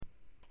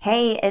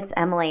Hey, it's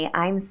Emily.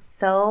 I'm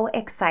so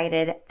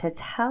excited to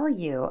tell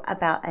you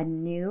about a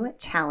new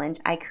challenge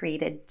I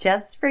created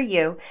just for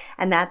you,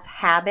 and that's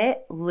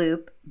Habit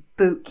Loop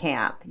Boot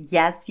Camp.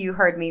 Yes, you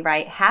heard me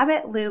right.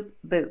 Habit Loop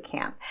Boot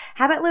Camp.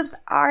 Habit loops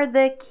are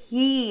the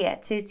key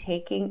to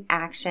taking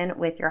action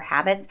with your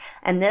habits,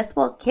 and this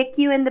will kick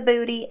you in the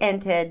booty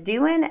into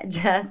doing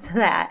just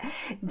that.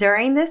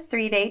 During this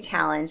 3-day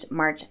challenge,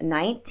 March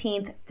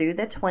 19th through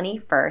the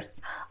 21st,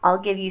 I'll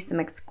give you some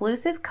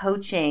exclusive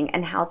coaching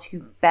and how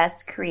to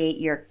best create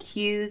your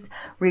cues,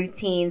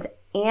 routines,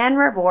 and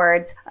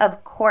rewards,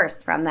 of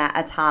course, from that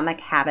Atomic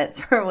Habits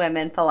for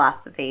Women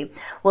philosophy.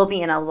 We'll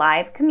be in a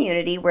live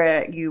community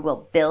where you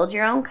will build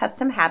your own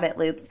custom habit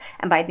loops,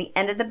 and by the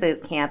end of the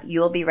boot camp, you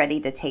will be ready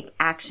to take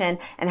action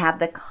and have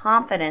the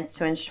confidence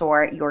to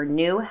ensure your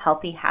new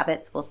healthy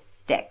habits will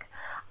stick.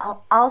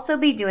 I'll also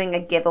be doing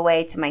a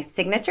giveaway to my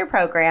signature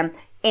program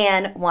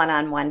and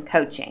one-on-one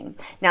coaching.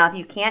 Now, if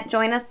you can't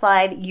join us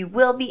live, you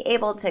will be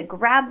able to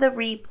grab the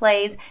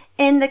replays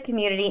in the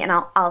community, and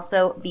I'll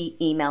also be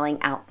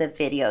emailing out the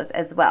videos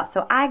as well.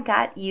 So I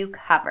got you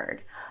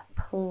covered.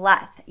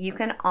 Plus, you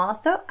can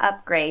also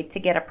upgrade to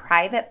get a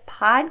private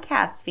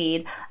podcast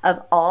feed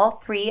of all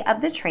 3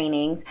 of the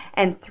trainings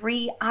and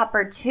 3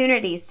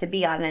 opportunities to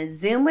be on a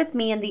Zoom with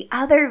me and the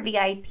other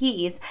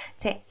VIPs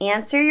to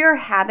answer your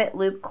habit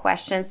loop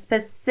questions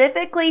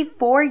specifically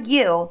for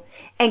you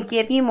and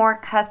give you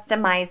more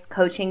customized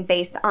coaching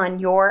based on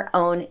your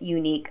own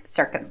unique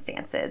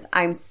circumstances.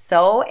 I'm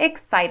so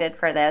excited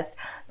for this.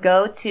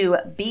 Go to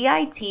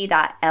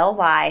bit.ly/habit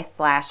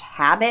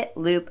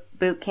loop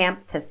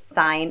bootcamp to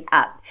sign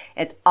up.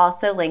 It's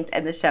also linked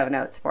in the show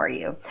notes for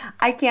you.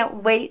 I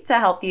can't wait to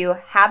help you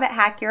habit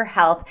hack your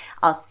health.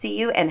 I'll see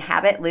you in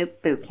Habit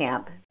Loop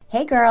Bootcamp.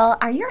 Hey girl,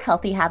 are your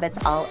healthy habits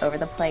all over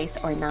the place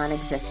or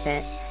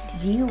non-existent?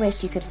 Do you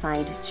wish you could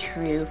find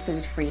true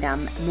food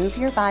freedom, move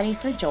your body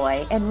for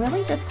joy, and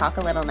really just talk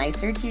a little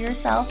nicer to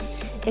yourself?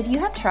 If you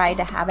have tried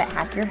to habit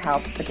hack your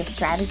health, but the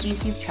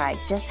strategies you've tried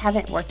just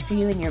haven't worked for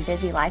you in your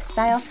busy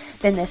lifestyle,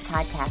 then this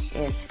podcast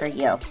is for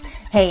you.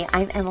 Hey,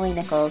 I'm Emily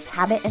Nichols,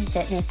 habit and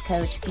fitness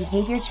coach,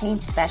 behavior change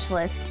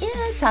specialist,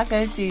 and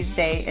Taco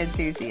Tuesday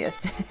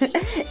enthusiast.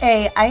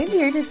 Hey, I'm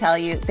here to tell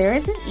you there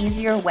is an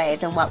easier way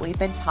than what we've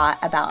been taught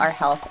about our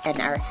health and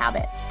our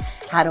habits.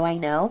 How do I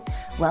know?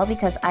 Well,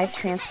 because I've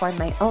transformed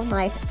my own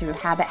life through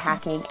habit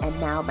hacking, and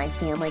now my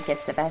family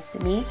gets the best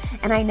of me,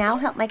 and I now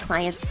help my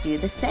clients do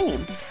the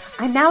same.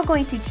 I'm now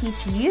going to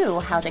teach you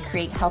how to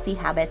create healthy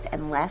habits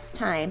in less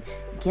time,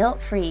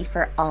 guilt-free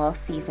for all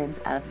seasons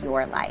of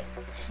your life.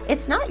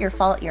 It's not your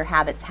fault your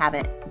habits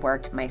haven't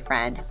worked, my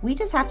friend. We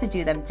just have to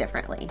do them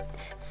differently.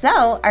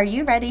 So, are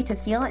you ready to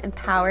feel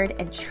empowered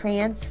and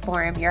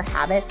transform your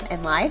habits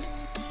and life?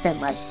 Then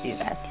let's do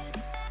this.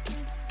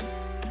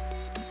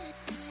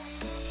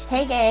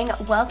 Hey gang,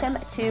 welcome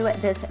to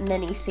this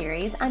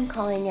mini-series. I'm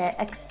calling it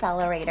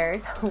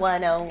Accelerators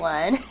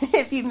 101.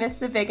 If you missed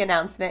the big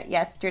announcement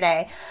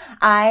yesterday,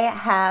 I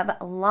have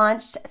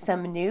launched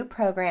some new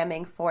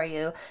programming for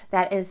you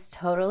that is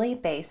totally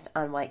based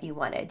on what you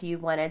wanted. You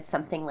wanted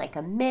something like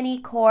a mini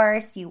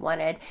course. You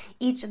wanted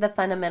each of the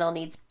fundamental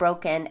needs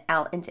broken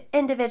out into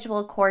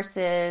individual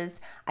courses.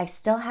 I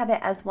still have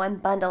it as one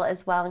bundle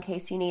as well in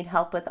case you need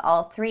help with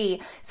all 3.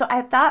 So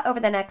I thought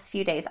over the next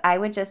few days, I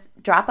would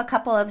just drop a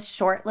couple of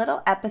short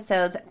little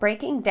episodes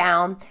breaking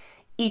down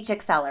each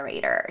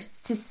accelerator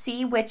to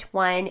see which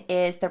one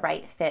is the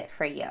right fit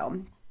for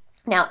you.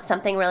 Now,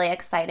 something really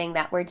exciting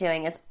that we're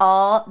doing is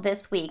all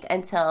this week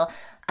until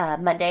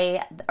Monday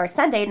or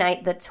Sunday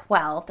night, the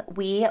 12th,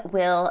 we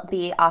will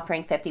be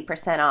offering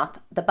 50% off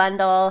the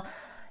bundle.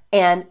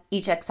 And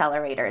each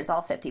accelerator is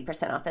all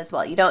 50% off as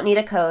well. You don't need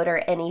a code or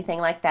anything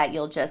like that.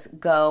 You'll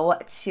just go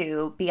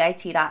to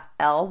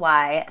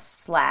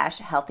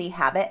bit.ly/healthy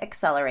habit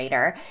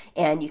accelerator,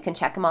 and you can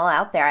check them all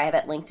out there. I have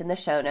it linked in the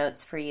show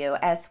notes for you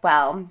as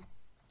well.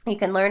 You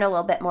can learn a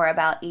little bit more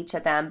about each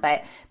of them,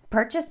 but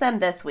purchase them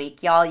this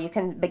week, y'all. You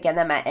can begin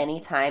them at any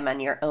time on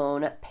your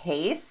own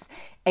pace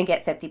and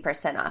get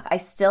 50% off. I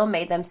still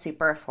made them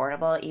super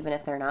affordable, even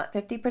if they're not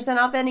 50%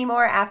 off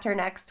anymore after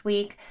next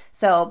week.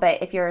 So,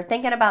 but if you're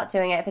thinking about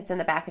doing it, if it's in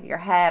the back of your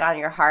head, on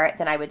your heart,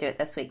 then I would do it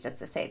this week just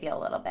to save you a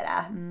little bit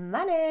of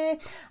money.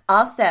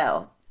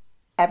 Also,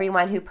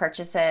 everyone who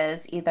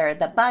purchases either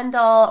the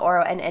bundle or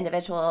an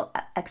individual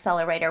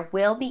accelerator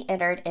will be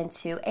entered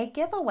into a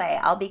giveaway.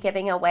 I'll be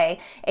giving away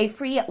a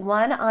free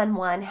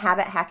one-on-one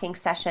habit hacking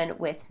session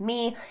with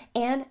me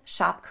and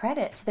shop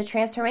credit to the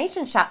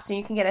Transformation Shop so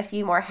you can get a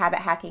few more habit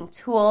hacking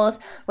tools.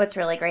 What's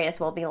really great is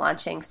we'll be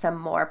launching some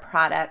more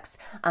products,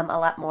 a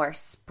lot more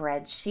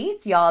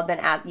spreadsheets. You all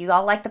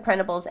like the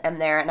printables in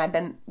there, and I've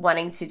been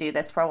wanting to do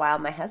this for a while.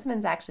 My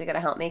husband's actually going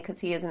to help me because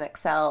he is an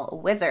Excel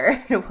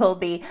wizard. We'll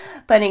be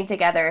putting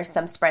together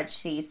some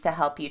spreadsheets to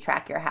help you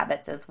track your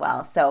habits as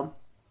well. So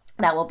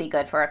that will be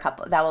good for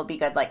that will be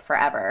good like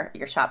forever,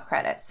 your shop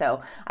credits.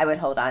 So I would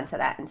hold on to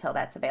that until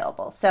that's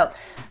available. So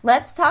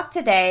let's talk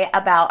today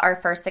about our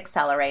first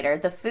accelerator,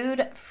 the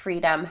Food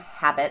Freedom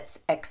Habits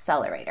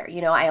Accelerator.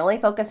 I only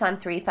focus on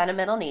 3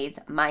 fundamental needs: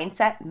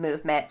 mindset,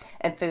 movement,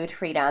 and food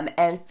freedom.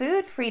 And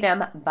food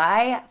freedom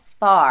by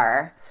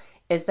far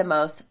is the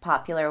most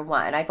popular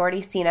one. I've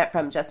already seen it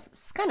from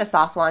just kind of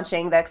soft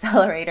launching the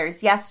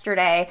accelerators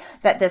yesterday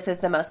that this is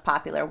the most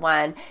popular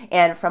one.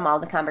 And from all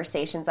the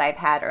conversations I've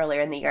had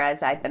earlier in the year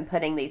as I've been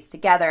putting these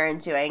together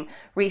and doing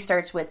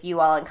research with you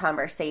all in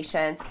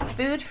conversations,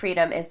 food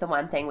freedom is the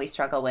one thing we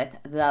struggle with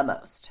the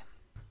most.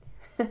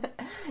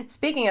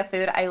 Speaking of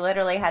food, I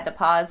literally had to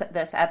pause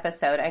this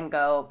episode and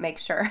go make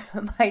sure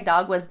my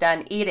dog was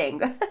done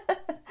eating.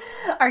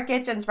 Our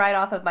kitchen's right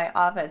off of my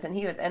office, and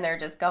he was in there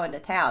just going to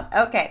town.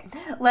 Okay,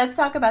 let's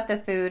talk about the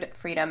Food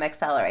Freedom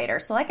Accelerator.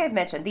 So like I've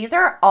mentioned, these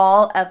are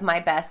all of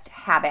my best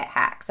habit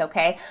hacks,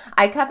 okay?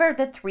 I covered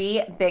the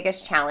 3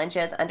 biggest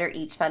challenges under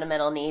each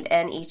fundamental need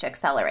in each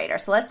accelerator.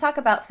 So let's talk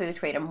about food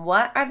freedom.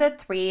 What are the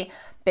 3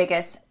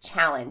 biggest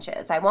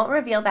challenges? I won't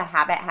reveal the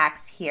habit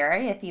hacks here.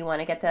 If you want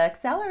to get the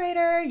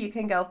accelerator, you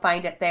can go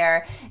find it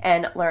there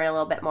and learn a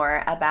little bit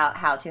more about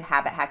how to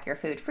habit hack your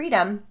food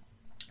freedom.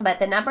 But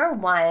the number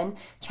 1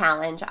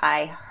 challenge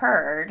I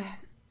heard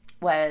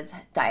was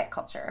diet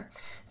culture.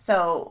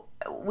 So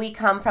we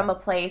come from a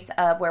place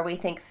of where we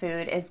think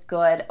food is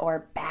good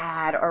or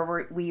bad,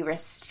 or we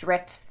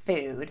restrict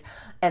food,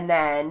 and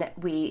then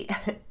we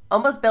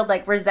almost build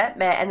like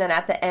resentment, and then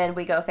at the end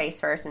we go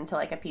face first into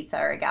like a pizza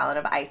or a gallon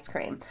of ice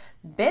cream.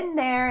 Been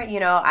there.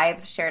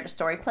 I've shared a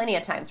story plenty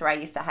of times where I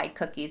used to hide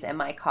cookies in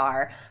my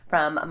car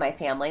from my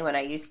family when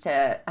I used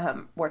to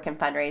work in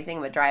fundraising,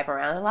 would drive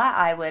around a lot.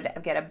 I would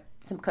get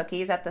some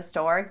cookies at the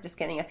store, just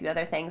getting a few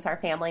other things our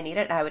family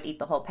needed, and I would eat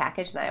the whole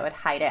package, and then I would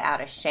hide it out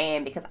of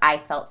shame because I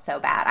felt so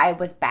bad. I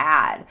was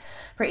bad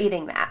for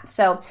eating that.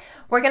 So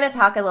we're going to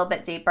talk a little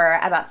bit deeper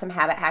about some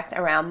habit hacks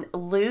around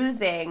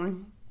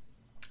losing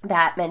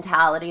that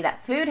mentality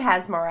that food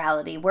has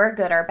morality. We're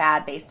good or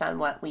bad based on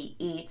what we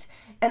eat.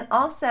 And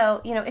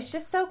also, it's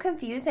just so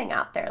confusing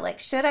out there. Like,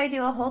 should I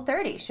do a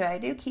Whole30? Should I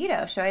do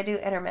keto? Should I do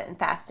intermittent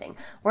fasting?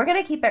 We're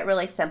going to keep it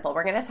really simple.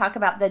 We're going to talk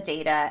about the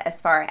data as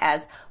far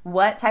as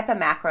what type of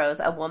macros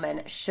a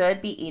woman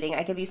should be eating.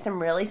 I give you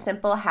some really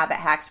simple habit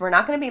hacks. We're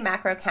not going to be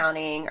macro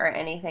counting or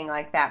anything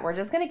like that. We're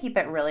just going to keep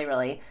it really,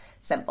 really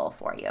simple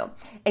for you.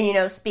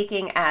 And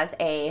speaking as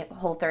a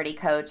Whole30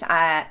 coach,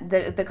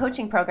 the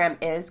coaching program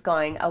is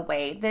going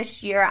away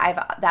this year.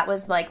 That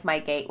was like my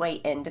gateway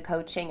into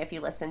coaching. If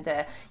you listen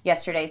to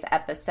yesterday's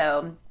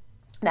episode,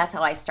 that's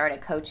how I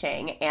started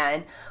coaching.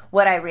 And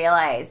what I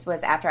realized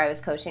was after I was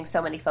coaching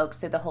so many folks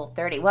through the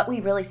Whole30, what we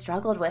really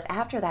struggled with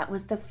after that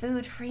was the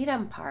food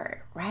freedom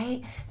part,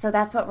 right? So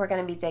that's what we're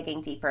going to be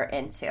digging deeper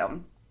into.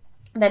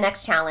 The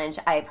next challenge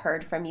I've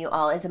heard from you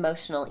all is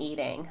emotional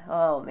eating.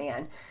 Oh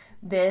man.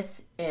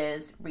 This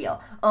is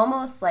real.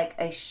 Almost like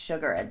a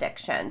sugar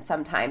addiction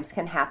sometimes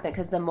can happen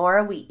because the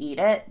more we eat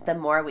it, the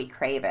more we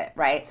crave it,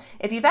 right?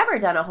 If you've ever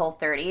done a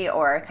Whole30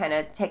 or kind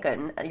of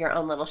taken your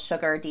own little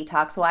sugar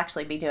detox, we'll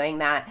actually be doing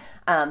that,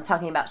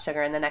 talking about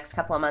sugar in the next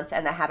couple of months,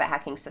 and the Habit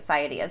Hacking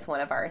Society is one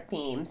of our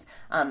themes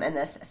in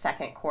this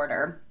second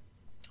quarter.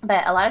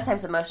 But a lot of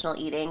times emotional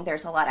eating,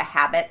 there's a lot of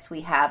habits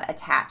we have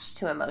attached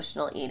to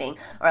emotional eating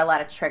or a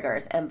lot of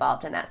triggers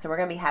involved in that. So we're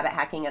going to be habit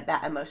hacking at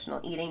that emotional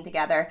eating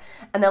together.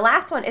 And the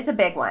last one is a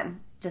big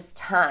one, just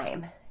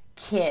time,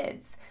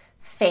 kids,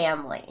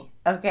 family.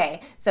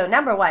 Okay, so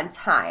number 1,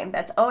 time.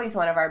 That's always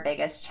one of our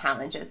biggest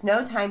challenges.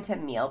 No time to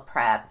meal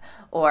prep,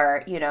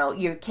 or,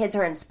 your kids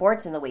are in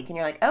sports in the week and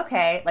you're like,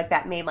 okay, like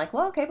that meme, like,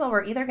 well,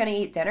 we're either going to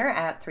eat dinner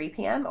at 3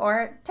 p.m.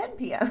 or 10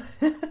 p.m.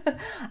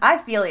 I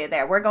feel you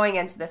there. We're going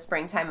into the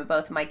springtime and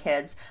both of my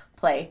kids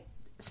play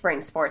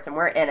spring sports, and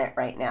we're in it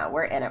right now.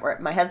 We're in it.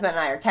 My husband and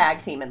I are tag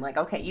teaming, like,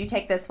 okay, you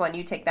take this one,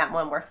 you take that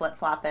one. We're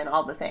flip-flopping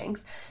all the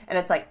things. And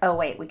it's like, oh,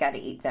 wait, we got to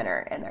eat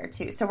dinner in there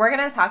too. So we're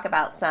going to talk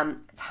about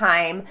some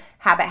time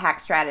habit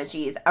hack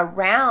strategies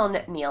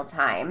around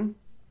mealtime.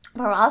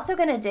 But we're also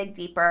going to dig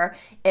deeper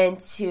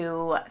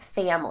into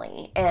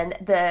family and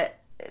the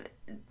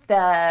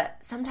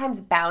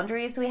sometimes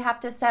boundaries we have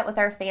to set with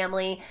our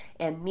family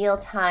and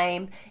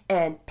mealtime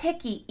and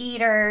picky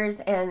eaters,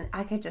 and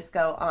I could just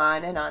go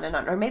on and on and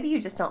on. Or maybe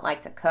you just don't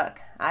like to cook.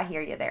 I hear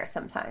you there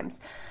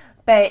sometimes.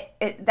 But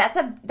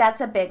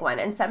that's a big one.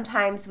 And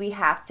sometimes we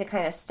have to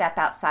kind of step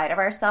outside of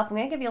ourselves. I'm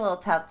going to give you a little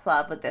tough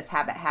love with this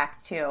habit hack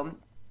too,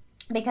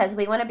 because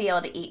we want to be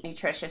able to eat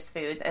nutritious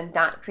foods and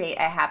not create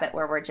a habit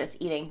where we're just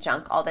eating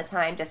junk all the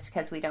time just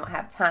because we don't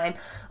have time,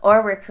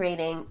 or we're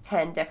creating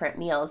 10 different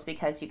meals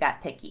because you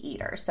got picky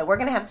eaters. So we're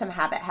going to have some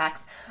habit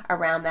hacks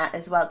around that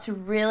as well to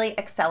really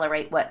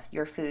accelerate what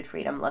your food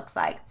freedom looks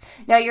like.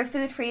 Now, your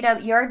food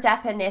freedom, your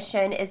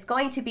definition is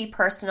going to be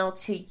personal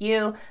to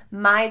you.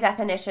 My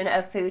definition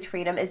of food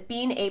freedom is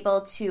being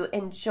able to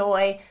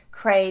enjoy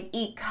crave,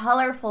 eat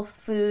colorful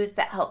foods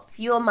that help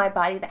fuel my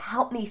body, that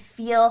help me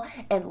feel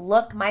and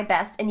look my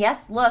best. And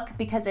yes, look,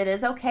 because it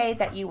is okay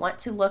that you want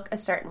to look a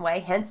certain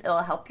way, hence it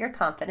will help your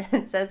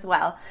confidence as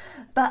well.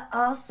 But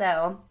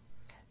also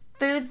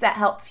foods that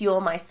help fuel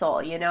my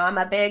soul. You know, I'm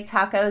a big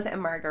tacos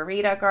and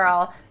margarita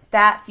girl.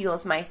 That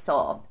fuels my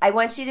soul. I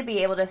want you to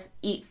be able to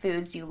eat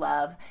foods you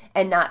love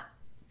and not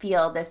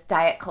feel this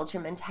diet culture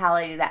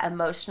mentality, that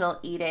emotional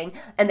eating,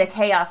 and the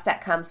chaos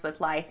that comes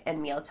with life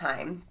and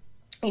mealtime.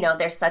 You know,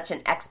 there's such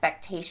an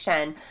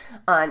expectation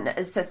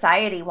on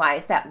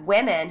society-wise that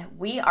women,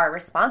 we are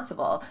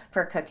responsible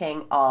for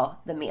cooking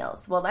all the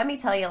meals. Well, let me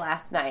tell you,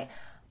 last night,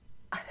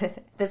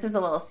 this is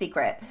a little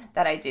secret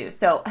that I do.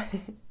 So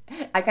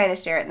I kind of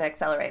share it in the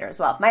Accelerator as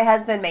well. My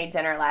husband made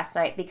dinner last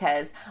night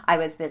because I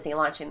was busy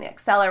launching the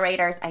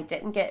Accelerators. I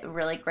didn't get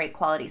really great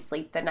quality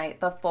sleep the night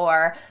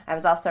before. I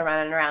was also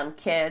running around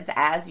kids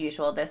as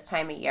usual this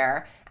time of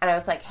year. And I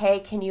was like,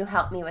 hey, can you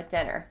help me with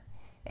dinner?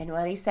 And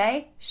what did he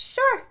say?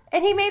 Sure.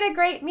 And he made a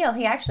great meal.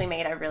 He actually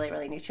made a really,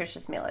 really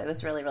nutritious meal. It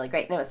was really, really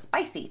great. And it was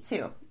spicy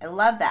too. I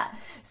love that.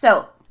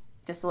 So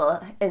just a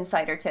little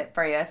insider tip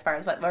for you as far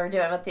as what we're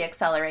doing with the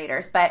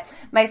Accelerators. But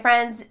my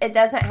friends, it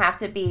doesn't have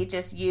to be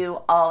just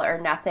you all or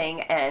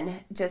nothing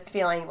and just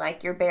feeling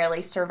like you're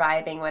barely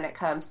surviving when it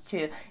comes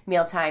to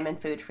mealtime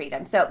and food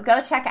freedom. So go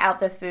check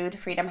out the Food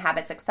Freedom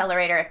Habits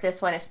Accelerator. If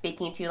this one is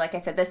speaking to you, like I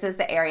said, this is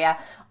the area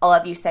all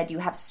of you said you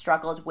have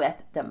struggled with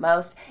the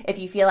most. If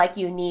you feel like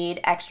you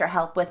need extra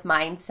help with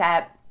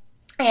mindset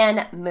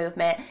and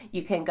movement,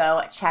 you can go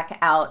check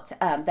out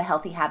the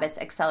Healthy Habits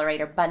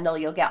Accelerator bundle.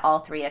 You'll get all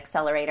 3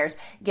 accelerators,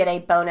 get a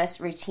bonus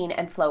routine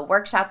and flow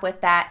workshop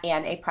with that,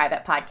 and a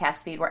private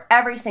podcast feed where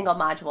every single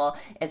module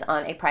is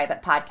on a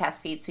private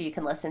podcast feed so you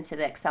can listen to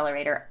the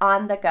Accelerator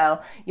on the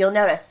go. You'll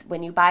notice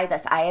when you buy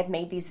this, I have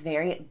made these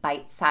very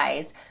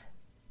bite-sized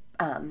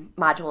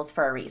modules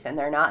for a reason.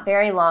 They're not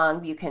very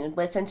long. You can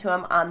listen to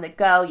them on the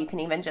go. You can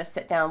even just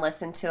sit down,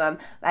 listen to them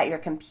at your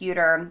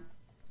computer.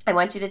 I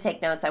want you to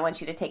take notes. I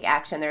want you to take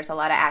action. There's a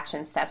lot of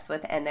action steps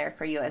within there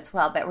for you as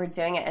well, but we're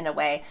doing it in a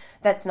way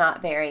that's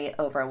not very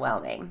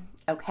overwhelming.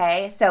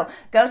 Okay, so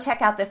go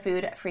check out the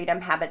Food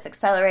Freedom Habits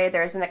Accelerator.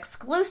 There's an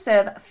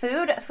exclusive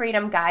food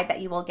freedom guide that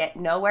you will get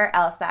nowhere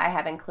else that I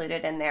have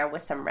included in there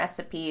with some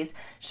recipes,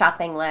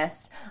 shopping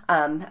lists,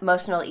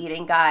 emotional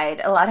eating guide,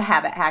 a lot of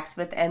habit hacks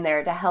within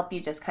there to help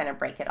you just kind of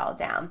break it all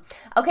down.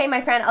 Okay,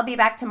 my friend, I'll be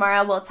back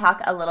tomorrow. We'll talk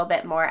a little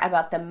bit more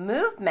about the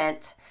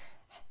movement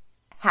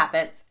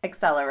Habits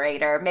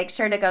Accelerator. Make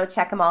sure to go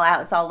check them all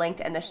out. It's all linked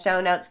in the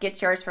show notes.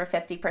 Get yours for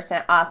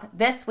 50% off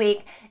this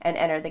week and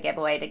enter the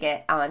giveaway to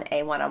get on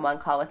a one-on-one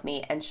call with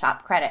me and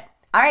shop credit.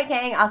 All right,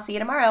 gang, I'll see you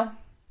tomorrow.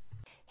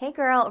 Hey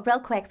girl, real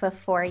quick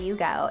before you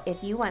go,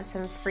 if you want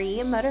some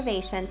free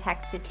motivation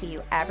texted to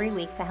you every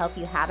week to help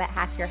you habit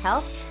hack your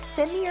health,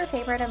 send me your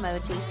favorite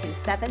emoji to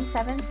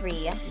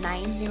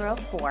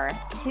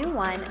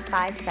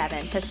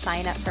 773-904-2157 to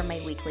sign up for my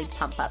weekly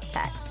pump-up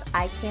text.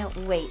 I can't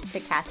wait to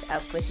catch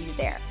up with you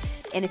there.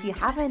 And if you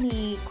have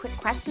any quick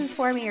questions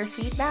for me or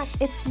feedback,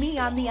 it's me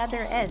on the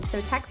other end,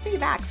 so text me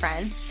back,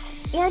 friend.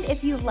 And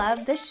if you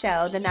love the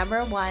show, the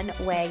number one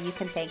way you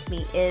can thank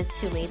me is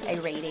to leave a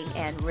rating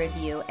and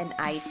review in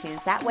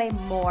iTunes. That way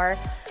more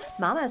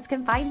mamas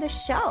can find the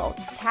show.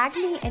 Tag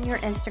me in your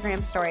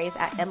Instagram stories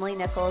at Emily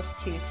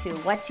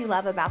Nichols22 what you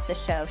love about the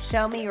show.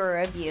 Show me your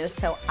review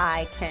so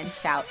I can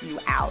shout you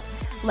out.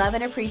 Love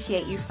and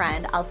appreciate you,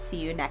 friend. I'll see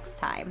you next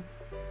time.